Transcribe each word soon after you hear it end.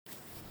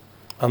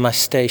On my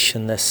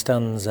station there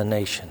stands a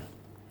nation.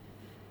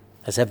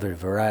 There's every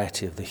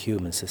variety of the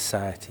human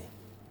society,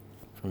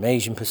 from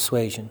Asian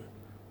persuasion,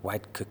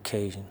 white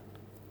Caucasian,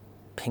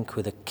 pink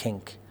with a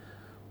kink,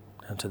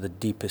 down to the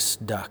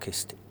deepest,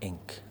 darkest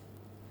ink,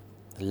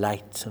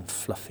 light and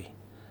fluffy,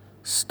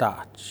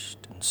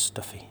 starched and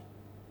stuffy,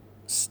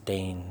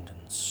 stained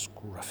and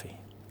scruffy.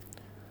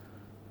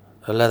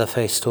 A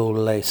leather-faced old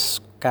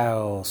lace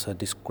scowls her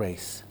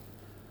disgrace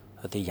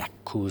at the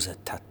Yakuza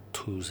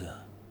tattooser,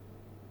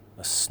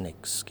 a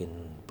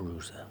snakeskin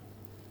bruiser.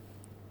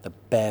 The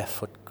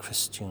barefoot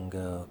Christian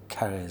girl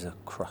carries a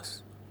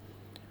cross.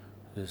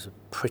 It is as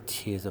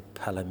pretty as a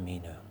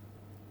palomino.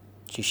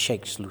 She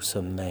shakes loose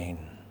her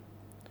mane,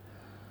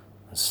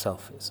 and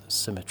selfies a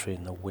symmetry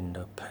in the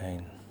window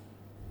pane.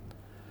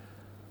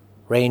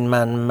 Rain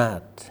Man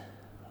mad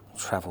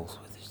travels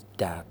with his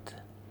dad.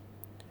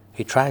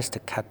 He tries to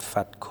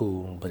cat-fat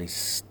cool, but he's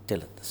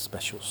still at the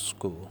special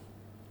school.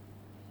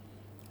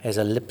 There's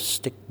a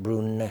lipstick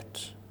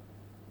brunette.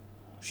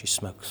 She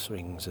smokes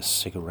rings a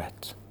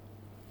cigarette.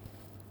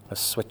 A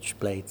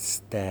switchblade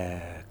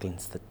stare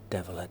glints the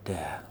devil a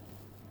dare.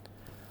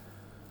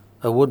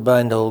 A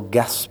woodbine old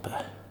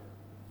gasper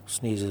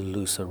sneezes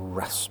loose a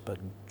rasper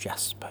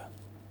jasper.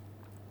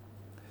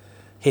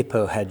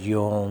 Hippo head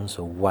yawns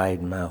a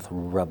wide mouth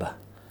rubber,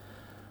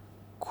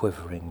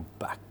 quivering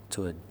back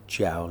to a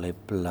jowly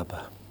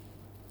blubber.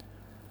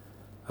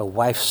 A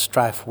wife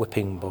strife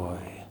whipping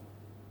boy,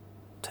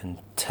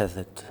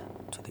 tethered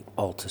to the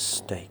altar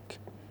stake,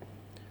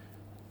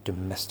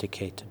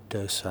 domesticated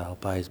docile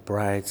by his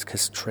bride's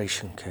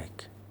castration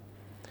cake.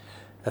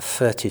 A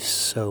furtive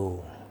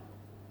soul,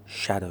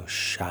 shadow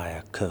shy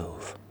a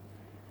cove.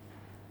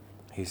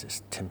 He's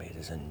as timid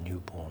as a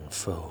newborn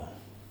foal.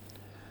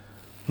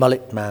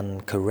 Mullet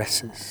man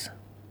caresses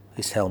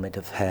his helmet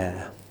of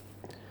hair.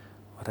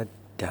 What a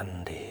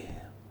dandy,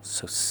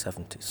 so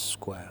 70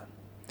 square.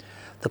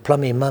 The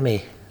plummy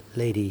mummy,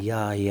 Lady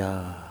Ya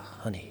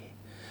Honey.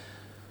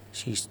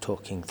 She's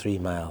talking 3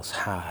 miles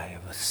high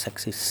of a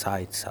sexy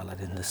side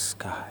salad in the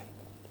sky.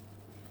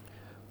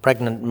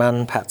 Pregnant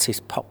man pats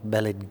his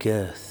pot-bellied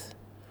girth,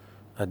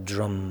 a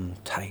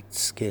drum-tight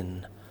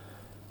skin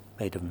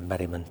made of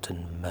merriment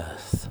and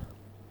mirth.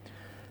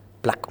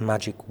 Black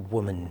magic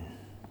woman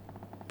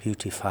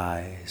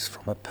beautifies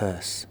from a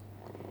purse.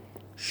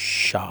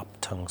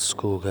 Sharp-tongued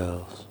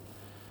schoolgirls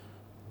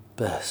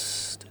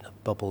burst in a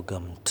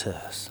bubblegum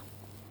terse.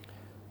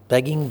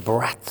 Begging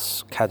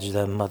brats catch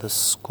their mother's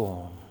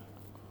scorn.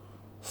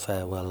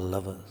 Farewell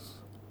lovers,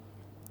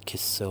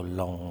 kiss so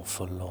long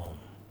forlorn.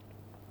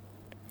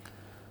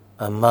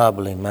 A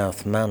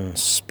marbly-mouthed man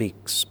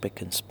speaks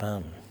spick and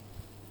span,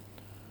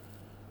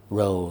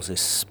 rolls his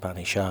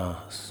Spanish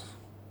R's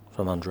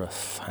from under a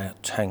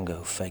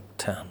tango fake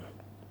tan.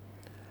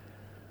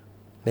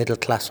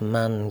 Middle-class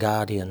man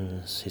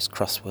guardians his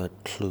crossword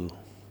clue.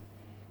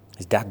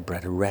 His dad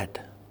bred a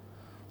red,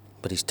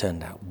 but he's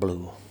turned out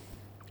blue.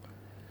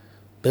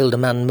 Builder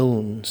man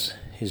moons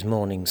his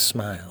morning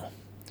smile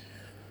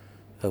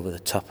over the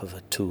top of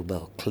a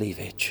tool-belt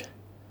cleavage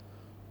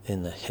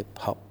in the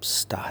hip-hop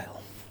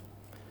style.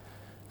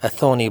 A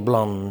thorny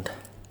blonde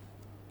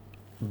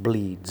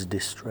bleeds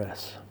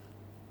distress.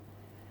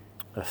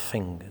 Her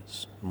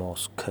fingers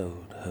Morse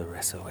code her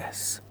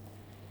SOS.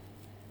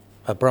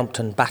 A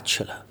Brompton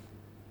bachelor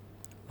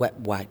wet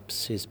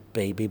wipes his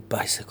baby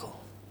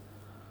bicycle,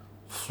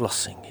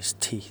 flossing his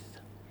teeth.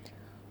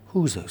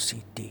 Who's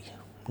OCD?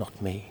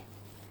 Not me.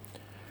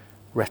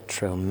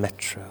 Retro,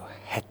 metro,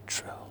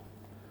 hetero.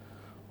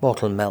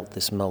 Mortal melt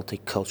this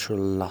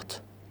multicultural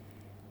lot.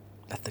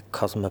 Let the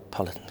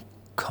cosmopolitan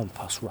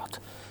compost rot.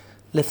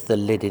 Lift the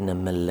lid in a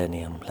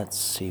millennium. Let's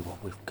see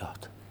what we've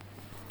got.